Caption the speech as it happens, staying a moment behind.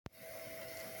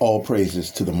All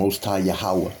praises to the Most High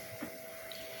Yahweh,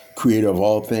 creator of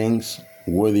all things,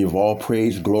 worthy of all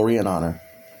praise, glory, and honor,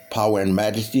 power and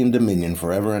majesty and dominion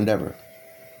forever and ever.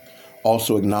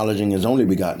 Also acknowledging his only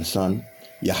begotten Son,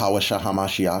 Yahweh Shah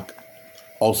HaMashiach,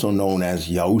 also known as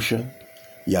Yahusha,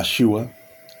 Yeshua,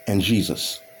 and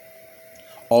Jesus.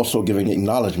 Also giving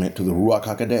acknowledgement to the Ruach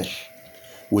HaKodesh,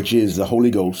 which is the Holy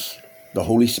Ghost, the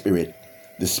Holy Spirit,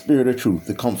 the Spirit of truth,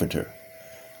 the Comforter,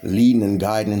 leading and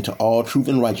guiding into all truth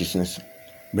and righteousness,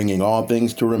 bringing all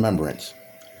things to remembrance.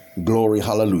 Glory,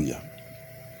 hallelujah.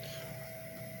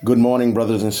 Good morning,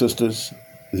 brothers and sisters,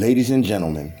 ladies and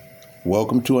gentlemen.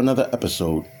 Welcome to another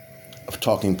episode of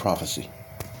Talking Prophecy.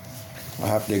 I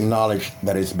have to acknowledge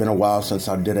that it's been a while since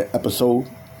I did an episode.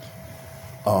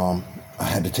 I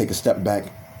had to take a step back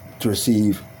to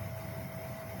receive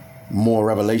more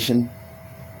revelation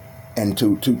and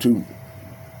to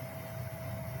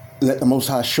let the Most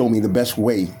High show me the best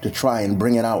way to try and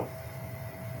bring it out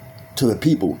to the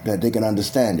people that they can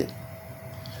understand it.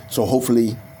 So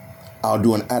hopefully I'll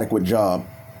do an adequate job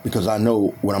because I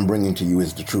know what I'm bringing to you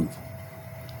is the truth.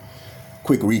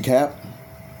 Quick recap.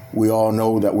 We all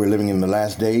know that we're living in the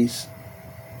last days,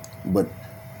 but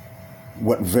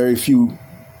what very few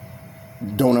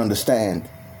don't understand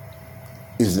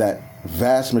is that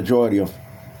vast majority of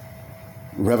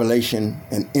Revelation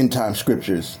and end time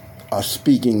scriptures are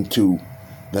speaking to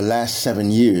the last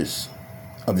 7 years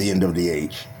of the end of the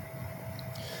age.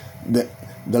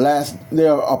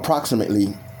 There are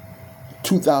approximately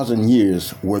 2,000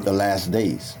 years worth of last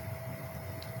days.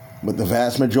 But the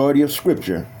vast majority of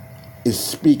scripture is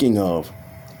speaking of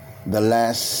the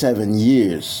last 7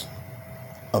 years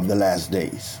of the last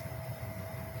days.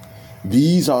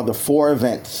 These are the 4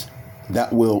 events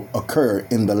that will occur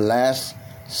in the last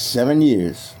 7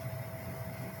 years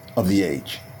of the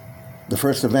age. The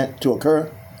first event to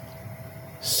occur,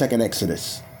 Second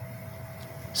Exodus.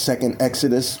 Second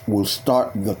Exodus will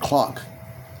start the clock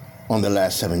on the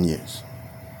last 7 years.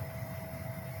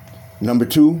 Number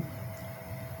 2,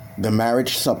 the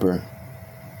marriage supper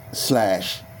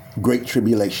 / Great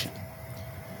Tribulation.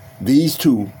 These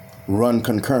two run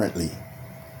concurrently.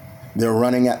 They're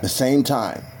running at the same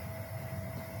time.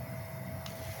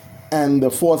 And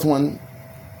the fourth one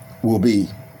will be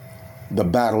the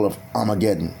Battle of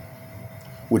Armageddon,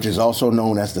 which is also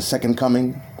known as the Second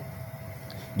Coming,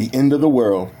 the end of the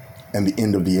world, and the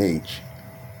end of the age.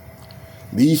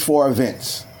 These 4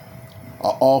 events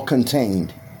are all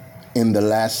contained in the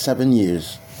last 7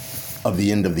 years of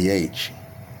the end of the age.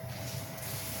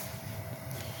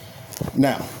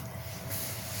 Now,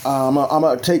 I'm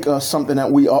going to take something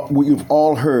that we've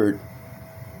all heard,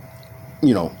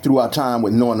 through our time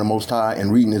with knowing the Most High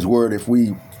and reading His Word. If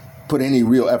we put any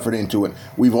real effort into it,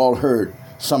 we've all heard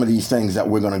some of these things that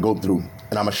we're going to go through,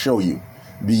 and I'm going to show you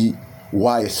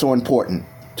why it's so important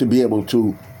to be able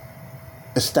to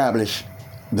establish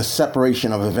the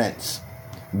separation of events.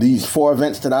 These 4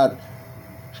 events that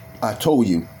I told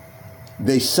you,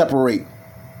 they separate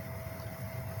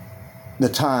the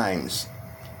times,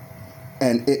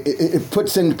 and it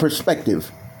puts into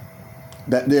perspective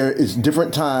that there is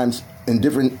different times and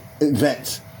different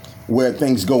events where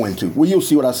things go into. Well, you'll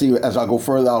see what I see as I go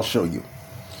further. I'll show you.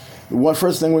 The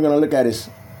first thing we're going to look at is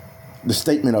the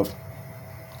statement of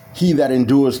he that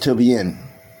endures till the end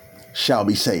shall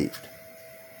be saved.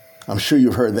 I'm sure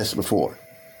you've heard this before.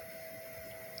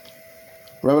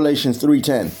 Revelation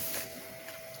 3:10.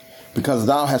 Because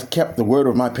thou hast kept the word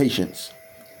of my patience,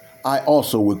 I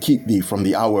also will keep thee from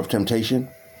the hour of temptation,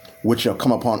 which shall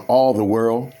come upon all the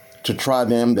world, to try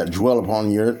them that dwell upon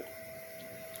the earth.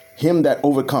 Him that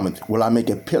overcometh will I make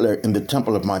a pillar in the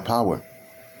temple of my power.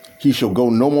 He shall go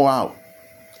no more out.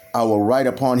 I will write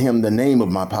upon him the name of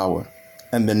my power,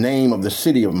 and the name of the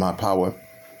city of my power,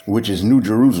 which is New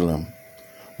Jerusalem,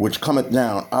 which cometh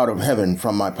down out of heaven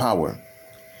from my power.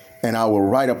 And I will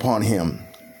write upon him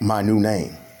my new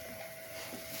name.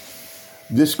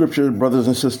 This scripture, brothers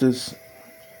and sisters,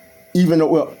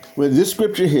 this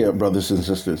scripture here, brothers and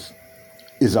sisters,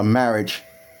 is a marriage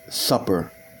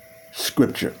supper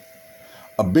scripture.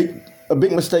 A big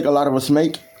mistake a lot of us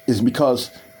make is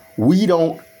because we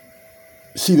don't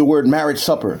see the word marriage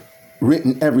supper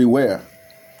written everywhere,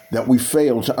 that we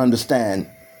fail to understand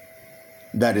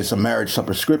that it's a marriage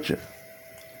supper scripture.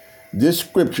 This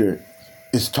scripture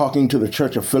is talking to the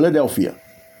church of Philadelphia,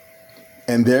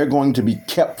 and they're going to be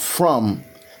kept from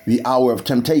the hour of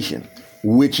temptation,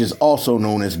 which is also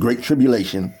known as Great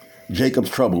Tribulation, Jacob's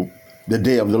trouble, the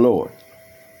day of the Lord.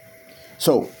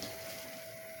 So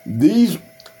these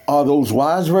are those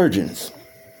wise virgins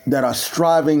that are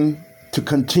striving to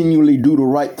continually do the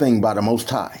right thing by the Most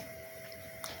High.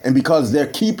 And because they're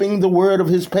keeping the word of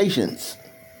his patience,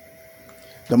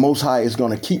 the Most High is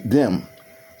going to keep them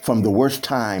from the worst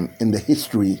time in the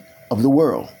history of the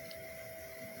world.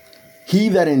 He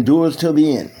that endures till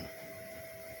the end,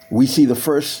 we see the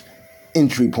first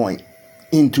entry point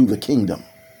into the kingdom.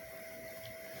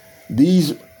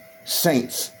 These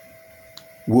saints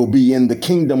will be in the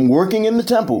kingdom working in the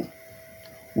temple,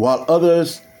 while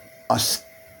others are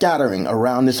scattering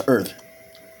around this earth,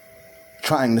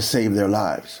 trying to save their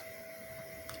lives,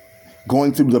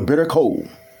 going through the bitter cold.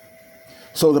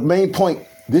 So the main point,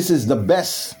 this is the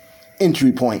best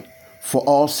entry point for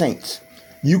all saints.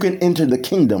 You can enter the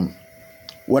kingdom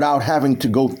without having to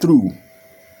go through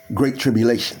great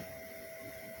tribulation.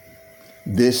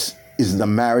 This is the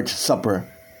marriage supper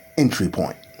entry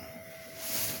point.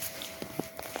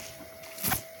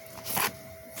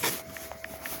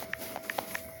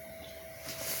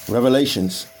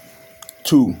 Revelations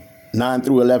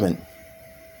 2:9-11.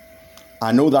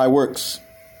 I know thy works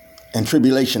and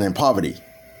tribulation and poverty,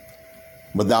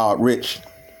 but thou art rich.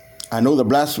 I know the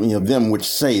blasphemy of them which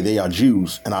say they are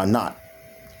Jews and are not,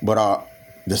 but are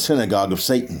the synagogue of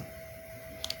Satan.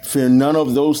 Fear none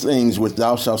of those things which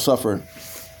thou shalt suffer.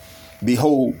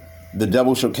 Behold, the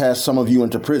devil shall cast some of you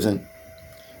into prison,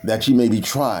 that ye may be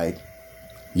tried.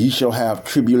 Ye shall have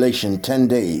tribulation 10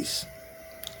 days.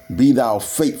 Be thou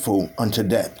faithful unto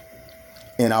death,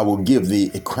 and I will give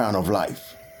thee a crown of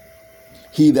life.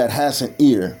 He that has an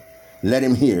ear, let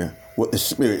him hear what the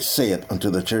Spirit saith unto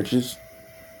the churches.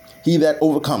 He that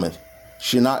overcometh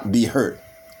shall not be hurt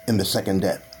in the second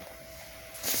death.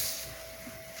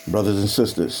 Brothers and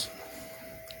sisters,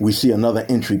 we see another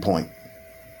entry point,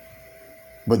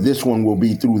 but this one will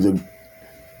be through the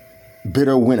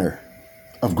bitter winter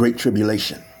of great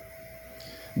tribulation.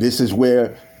 This is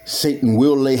where Satan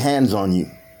will lay hands on you.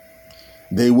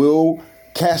 They will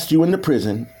cast you into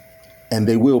prison, and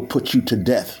they will put you to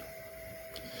death.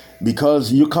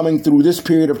 Because you're coming through this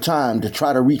period of time to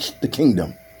try to reach the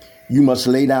kingdom, you must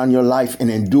lay down your life and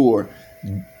endure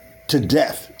to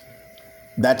death.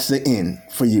 That's the end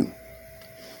for you.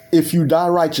 If you die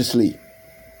righteously,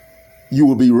 you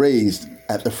will be raised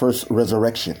at the first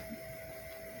resurrection.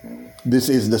 This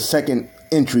is the second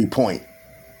entry point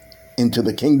into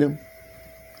the kingdom.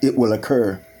 It will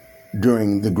occur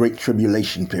during the Great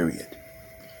Tribulation period,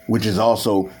 which is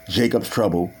also Jacob's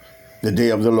trouble, the day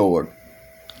of the Lord,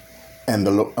 and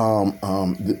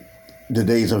the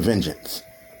days of vengeance.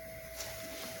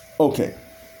 Okay,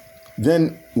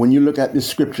 then when you look at this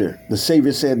scripture, the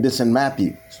Savior said this in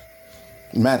Matthew.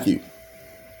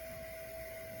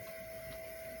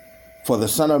 For the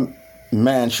Son of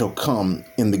Man shall come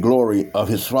in the glory of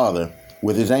his Father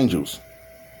with his angels.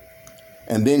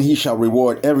 And then he shall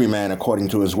reward every man according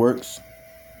to his works.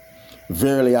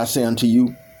 Verily I say unto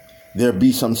you, there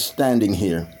be some standing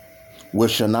here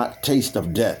which shall not taste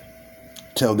of death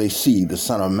till they see the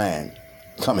Son of Man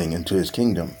coming into his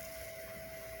kingdom.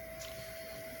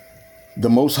 The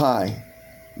Most High,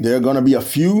 there are going to be a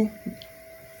few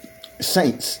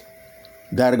saints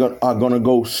that are going to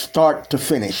go start to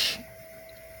finish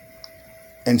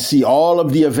and see all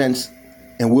of the events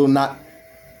and will not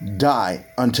die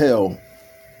until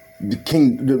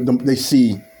they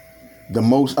see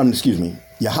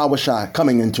Yahweh Shai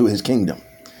coming into his kingdom.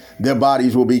 Their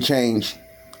bodies will be changed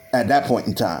at that point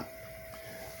in time.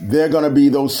 They're going to be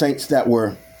those saints that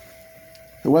were,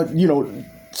 like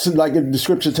the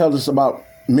scripture tells us about,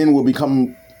 men will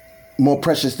become more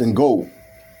precious than gold.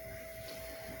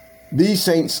 These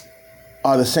saints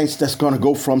are the saints that's going to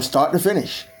go from start to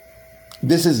finish.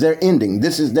 This is their ending.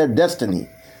 This is their destiny.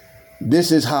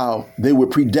 This is how they were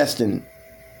predestined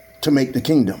to make the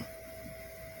kingdom.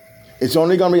 It's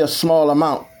only going to be a small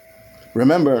amount.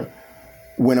 Remember,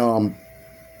 when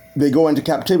they go into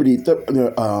captivity,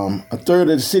 a third of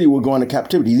the city will go into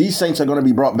captivity. These saints are going to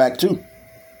be brought back too.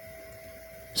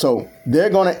 So they're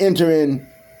going to enter in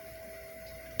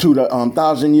to the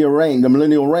 1,000-year reign, the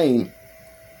millennial reign,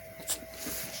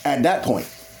 at that point.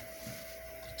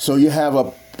 So you have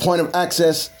a point of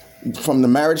access from the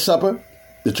marriage supper,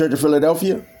 the Church of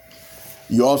Philadelphia.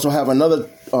 You also have another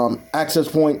access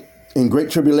point in Great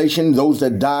Tribulation, those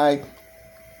that die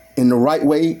in the right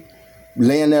way,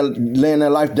 laying their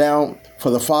life down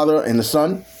for the Father and the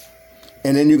Son.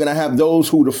 And then you're going to have those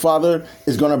who the Father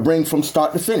is going to bring from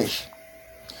start to finish.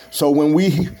 So when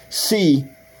we see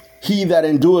he that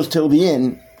endures till the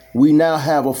end, we now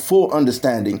have a full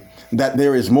understanding that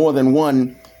there is more than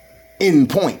one end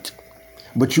point.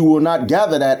 But you will not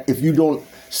gather that if you don't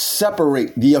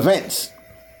separate the events.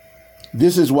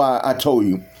 This is why I told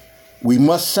you we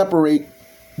must separate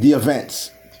the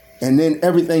events, and then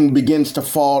everything begins to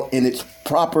fall in its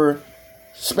proper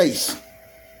space.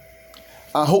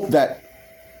 I hope that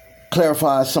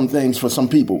clarifies some things for some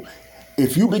people.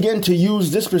 If you begin to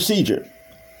use this procedure,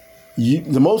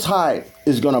 the Most High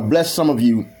is going to bless some of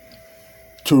you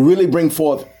to really bring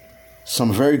forth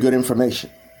some very good information.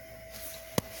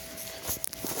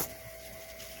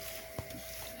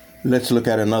 Let's look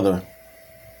at another.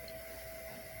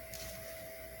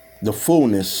 The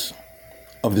fullness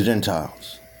of the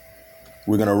Gentiles.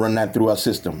 We're going to run that through our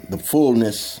system. The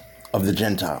fullness of the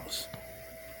Gentiles.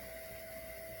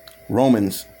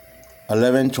 Romans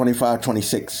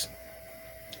 11:25-26.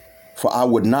 For I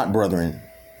would not, brethren,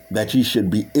 that ye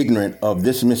should be ignorant of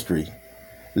this mystery,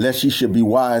 lest ye should be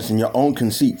wise in your own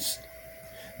conceits,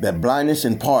 that blindness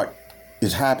in part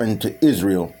is happened to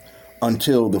Israel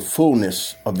until the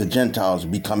fullness of the Gentiles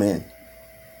be come in.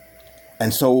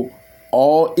 And so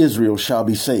all Israel shall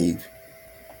be saved.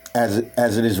 As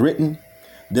it is written,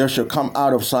 there shall come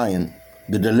out of Zion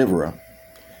the deliverer,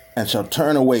 and shall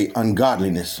turn away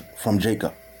ungodliness from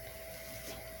Jacob.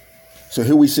 So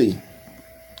here we see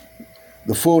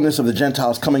the fullness of the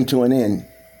Gentiles coming to an end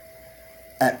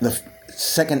at the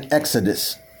second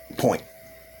Exodus point.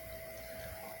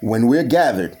 When we're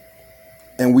gathered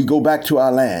and we go back to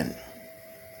our land,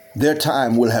 their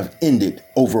time will have ended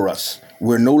over us.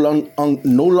 We're no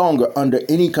longer under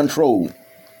any control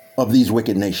of these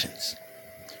wicked nations.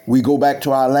 We go back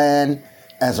to our land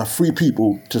as a free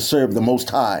people to serve the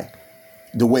Most High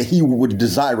the way He would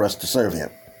desire us to serve Him.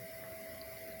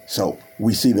 So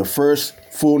we see the first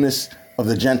fullness of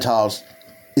the Gentiles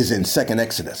is in 2nd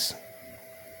Exodus.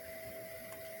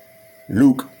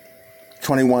 Luke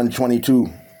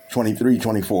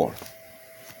 21:22-23-24.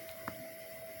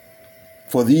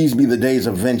 For these be the days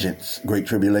of vengeance, great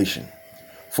tribulation.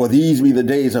 For these be the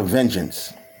days of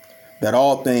vengeance, that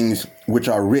all things which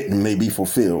are written may be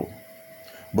fulfilled.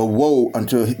 But woe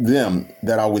unto them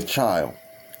that are with child,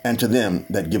 and to them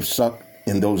that give suck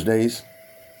in those days.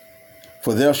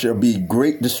 For there shall be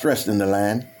great distress in the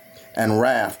land, and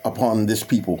wrath upon this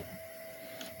people.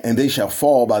 And they shall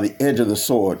fall by the edge of the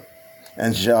sword,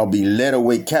 and shall be led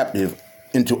away captive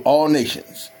into all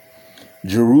nations.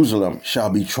 Jerusalem shall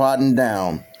be trodden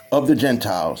down of the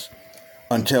Gentiles,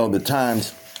 until the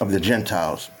times of the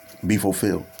Gentiles be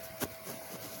fulfilled.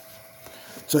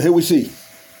 So here we see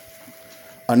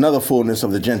another fullness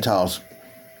of the Gentiles,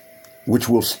 which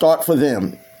will start for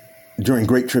them during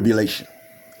Great Tribulation.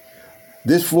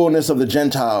 This fullness of the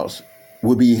Gentiles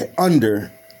will be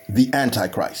under the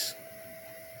Antichrist.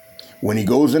 When he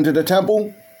goes into the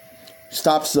temple,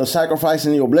 stops the sacrifice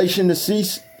and the oblation to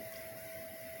cease,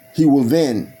 he will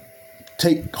then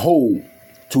take hold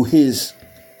to his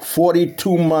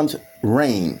 42-month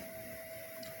reign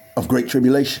of Great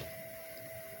Tribulation.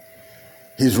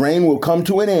 His reign will come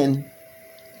to an end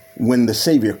when the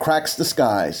Savior cracks the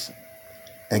skies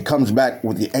and comes back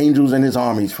with the angels and his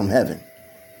armies from heaven.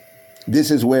 This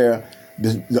is where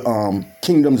the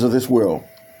kingdoms of this world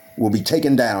will be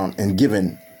taken down and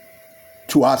given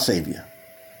to our Savior.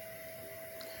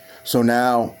 So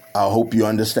now I hope you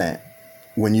understand,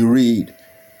 when you read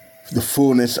the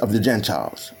fullness of the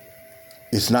Gentiles,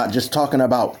 it's not just talking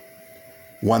about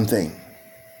one thing.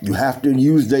 You have to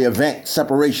use the event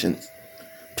separations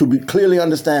to clearly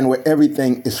understand where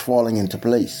everything is falling into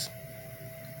place.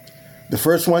 The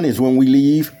first one is when we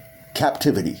leave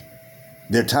captivity.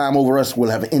 Their time over us will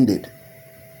have ended.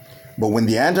 But when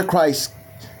the Antichrist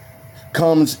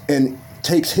comes and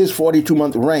takes his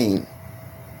 42-month reign,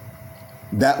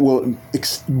 that will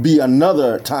be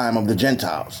another time of the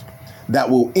Gentiles that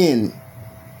will end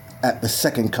at the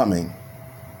second coming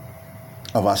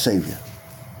of our Savior.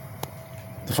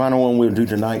 The final one we'll do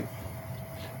tonight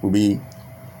will be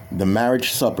the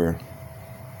marriage supper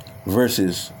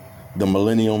versus the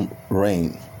millennial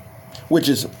reign, which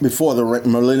is before the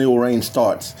millennial reign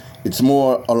starts. It's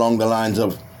more along the lines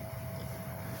of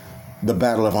the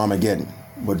Battle of Armageddon.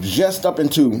 But just up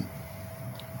into,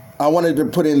 I wanted to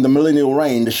put in the millennial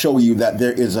reign to show you that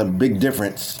there is a big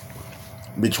difference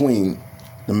between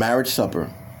the marriage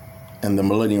supper and the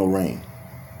millennial reign.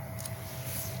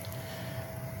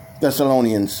 2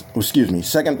 Thessalonians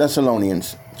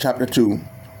chapter 2,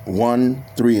 1,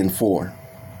 3, and 4.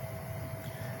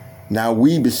 Now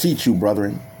we beseech you,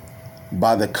 brethren,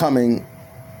 by the coming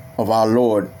of our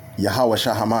Lord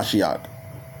Yahushua HaMashiach,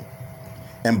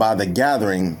 and by the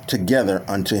gathering together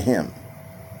unto him.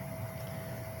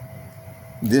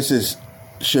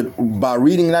 By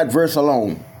reading that verse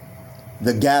alone,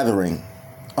 the gathering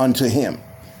unto him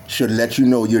should let you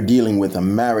know you're dealing with a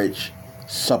marriage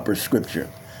supper scripture.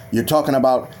 You're talking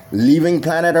about leaving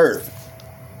planet Earth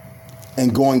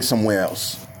and going somewhere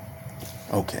else.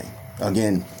 Okay.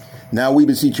 Again, now we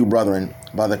beseech you, brethren,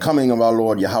 by the coming of our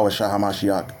Lord Yahushua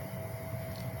HaMashiach,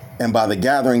 and by the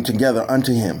gathering together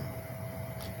unto him.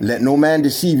 Let no man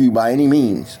deceive you by any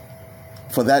means,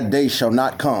 for that day shall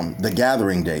not come, the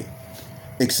gathering day,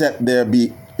 except there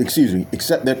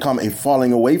come a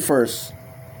falling away first,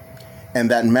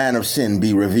 and that man of sin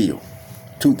be revealed.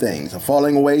 Two things, a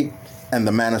falling away and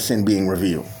the man of sin being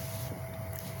revealed.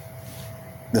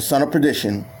 The son of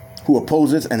perdition, who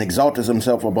opposes and exalteth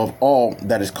himself above all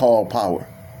that is called power,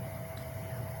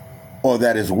 or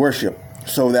that is worship,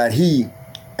 so that he,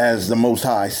 as the Most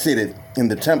High, sitteth in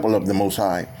the temple of the Most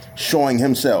High, showing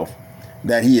himself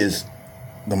that he is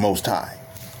the Most High.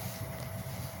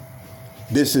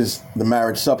 This is the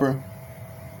marriage supper.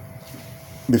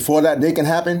 Before that day can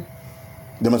happen,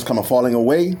 there must come a falling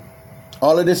away.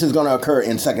 All of this is going to occur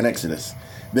in 2nd Exodus.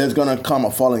 There's going to come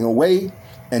a falling away,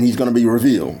 and he's going to be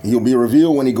revealed. He'll be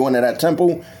revealed when he go into that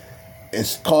temple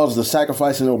and cause the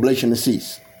sacrifice and oblation to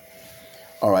cease.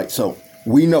 All right, so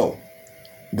we know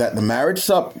that the marriage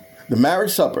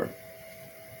supper,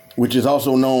 which is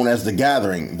also known as the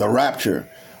gathering, the rapture,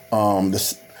 for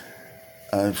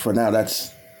now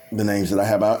that's the names that I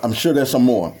have. I'm sure there's some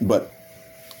more, but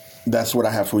that's what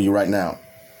I have for you right now.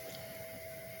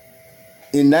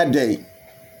 In that day,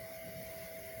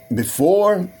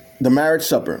 before the marriage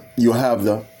supper, you have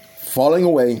the falling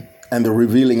away and the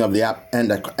revealing of the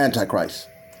Antichrist.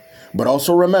 But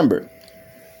also remember,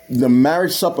 the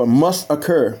marriage supper must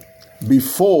occur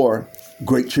before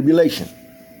Great Tribulation.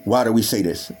 Why do we say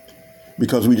this?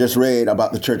 Because we just read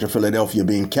about the Church of Philadelphia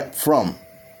being kept from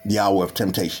the hour of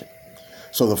temptation.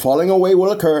 So the falling away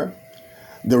will occur,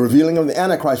 the revealing of the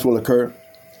Antichrist will occur,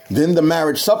 then the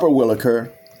marriage supper will occur,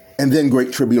 and then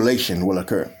Great Tribulation will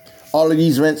occur. All of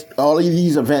these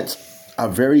events are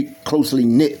very closely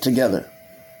knit together.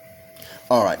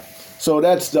 All right, so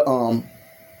that's the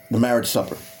marriage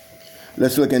supper.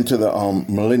 Let's look into the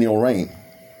millennial reign.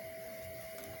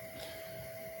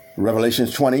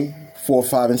 Revelations 20, 4,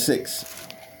 5, and 6.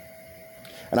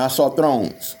 And I saw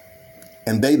thrones,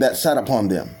 and they that sat upon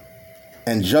them,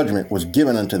 and judgment was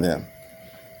given unto them.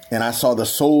 And I saw the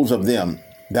souls of them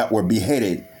that were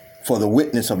beheaded for the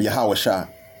witness of Yahushua,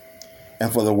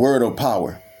 and for the word of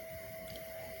power,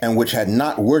 and which had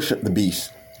not worshipped the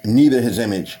beast, neither his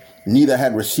image, neither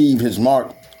had received his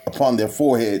mark upon their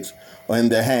foreheads or in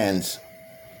their hands.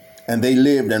 And they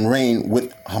lived and reigned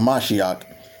with Hamashiach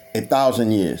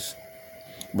 1,000 years.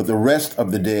 But the rest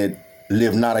of the dead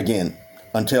lived not again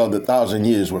until the 1,000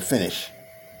 years were finished.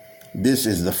 This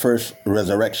is the first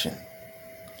resurrection.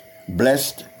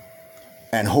 Blessed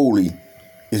and holy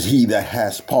is he that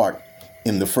has part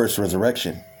in the first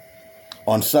resurrection.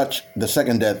 On such the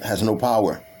second death has no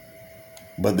power,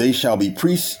 but they shall be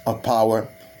priests of power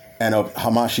and of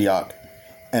Hamashiach,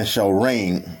 and shall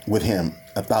reign with him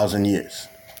 1,000 years.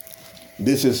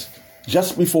 This is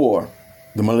just before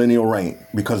the millennial reign,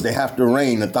 because they have to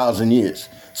reign 1,000 years.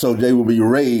 So they will be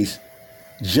raised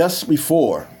just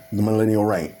before the millennial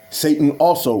reign. Satan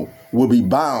also will be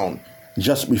bound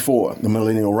just before the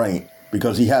millennial reign,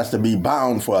 because he has to be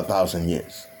bound for 1,000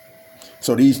 years.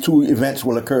 So these two events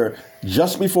will occur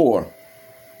just before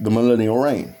the millennial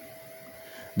reign.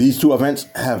 These two events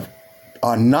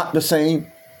are not the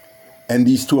same, and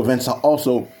these two events are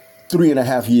also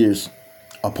 3.5 years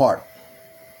apart.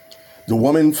 The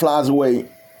woman flies away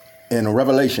in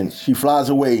Revelations. She flies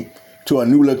away to a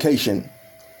new location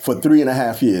for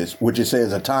 3.5 years, which it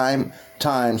says a time,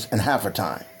 times, and half a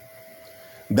time.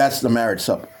 That's the marriage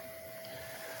supper.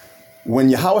 When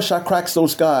Yahushua cracks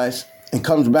those skies and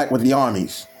comes back with the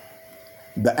armies,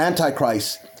 the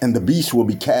Antichrist and the beast will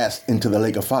be cast into the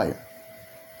lake of fire.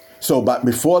 So, but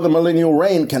before the millennial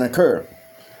reign can occur,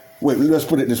 wait, let's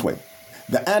put it this way.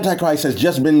 The Antichrist has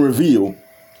just been revealed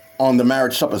on the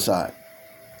marriage supper side.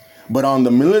 But on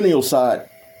the millennial side,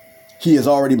 he has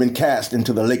already been cast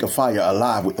into the lake of fire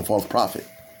alive with the false prophet.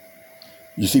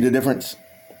 You see the difference?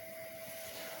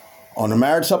 On the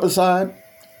marriage supper side,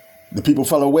 the people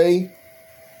fell away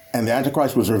and the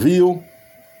Antichrist was revealed,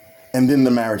 and then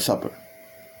the marriage supper.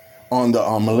 On the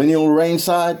millennial reign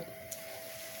side,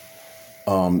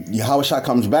 Yahushua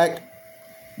comes back,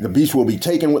 the beast will be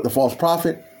taken with the false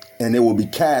prophet, and they will be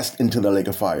cast into the lake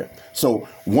of fire. So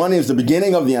one is the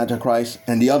beginning of the Antichrist,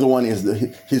 and the other one is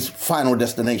his final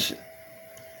destination.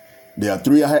 They are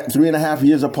 3.5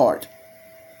 years apart.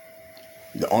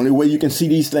 The only way you can see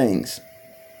these things,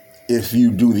 if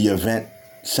you do the event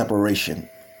separation,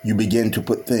 you begin to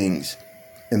put things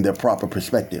in their proper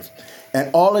perspective. And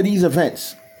all of these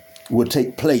events will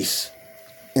take place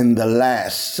in the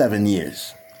last 7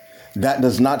 years. That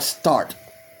does not start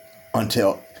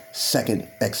until 2nd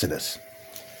Exodus.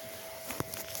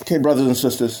 Okay, brothers and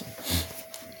sisters,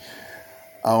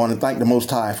 I want to thank the Most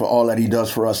High for all that he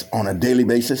does for us on a daily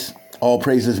basis. All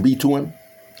praises be to him,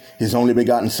 his only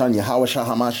begotten Son, Yahweh Shah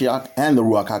HaMashiach, and the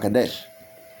Ruach HaKodesh.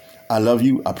 I love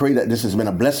you. I pray that this has been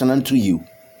a blessing unto you.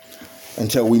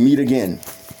 Until we meet again,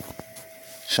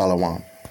 Shalom.